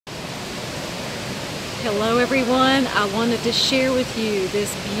Hello everyone, I wanted to share with you this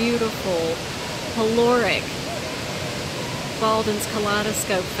beautiful peloric Baldwin's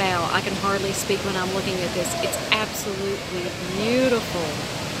Kaleidoscope Phal. I can hardly speak when I'm looking at this. It's absolutely beautiful.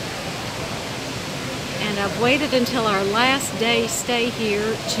 And I've waited until our last day stay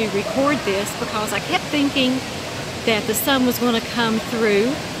here to record this because I kept thinking that the sun was going to come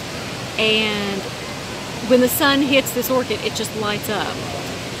through, and when the sun hits this orchid it just lights up.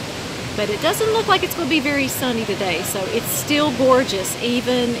 But it doesn't look like it's going to be very sunny today, so it's still gorgeous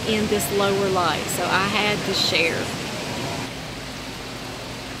even in this lower light, so I had to share.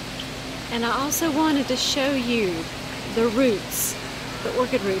 And I also wanted to show you the roots, the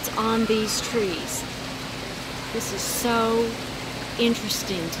orchid roots on these trees. This is so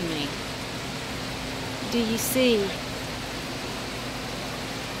interesting to me. Do you see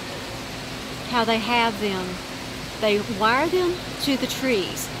how they have them? They wire them to the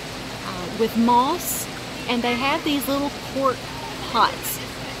trees with moss, and they have these little quart pots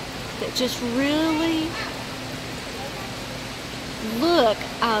that just really look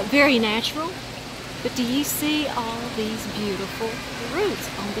very natural. But do you see all these beautiful roots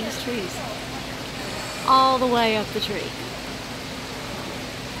on these trees? All the way up the tree.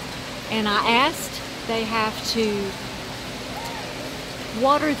 And I asked, they have to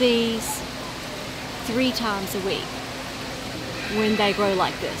water these 3 times a week when they grow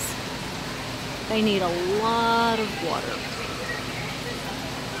like this. They need a lot of water.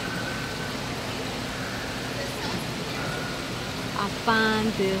 I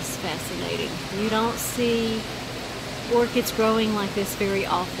find this fascinating. You don't see orchids growing like this very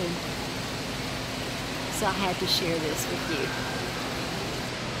often, so I had to share this with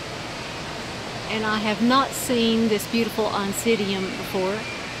you. And I have not seen this beautiful oncidium before,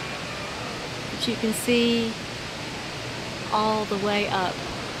 but you can see all the way up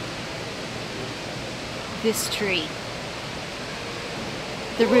this tree.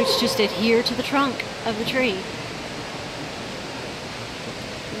 The roots just adhere to the trunk of the tree.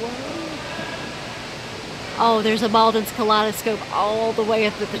 Whoa. Oh, there's a Baldwin's Kaleidoscope all the way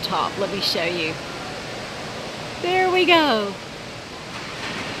up at the top. Let me show you. There we go.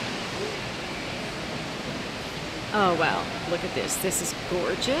 Oh wow, look at this. This is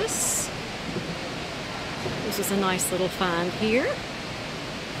gorgeous. This is a nice little find here.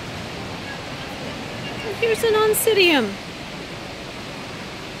 And here's an oncidium.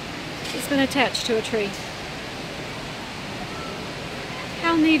 It's been attached to a tree.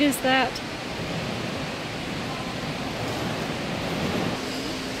 How neat is that?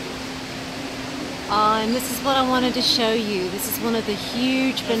 And this is what I wanted to show you. This is one of the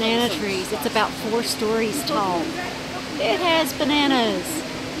huge banana trees. It's about 4 stories tall. It has bananas.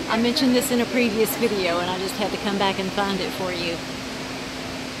 I mentioned this in a previous video and I just had to come back and find it for you.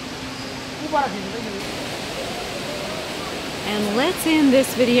 And let's end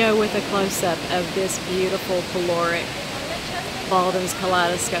this video with a close-up of this beautiful peloric Baldwin's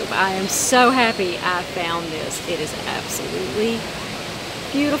Kaleidoscope. I am so happy I found this. It is absolutely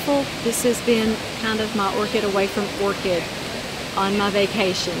beautiful. This has been kind of my orchid away from orchid on my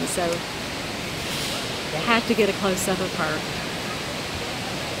vacation, so I had to get a close-up of her.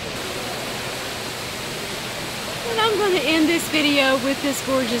 And I'm going to end this video with this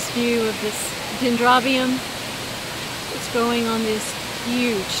gorgeous view of this dendrobium. It's growing on this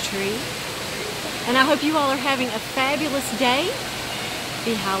huge tree. And I hope you all are having a fabulous day.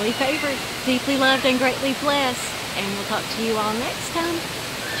 Be highly favored, deeply loved, and greatly blessed. And we'll talk to you all next time.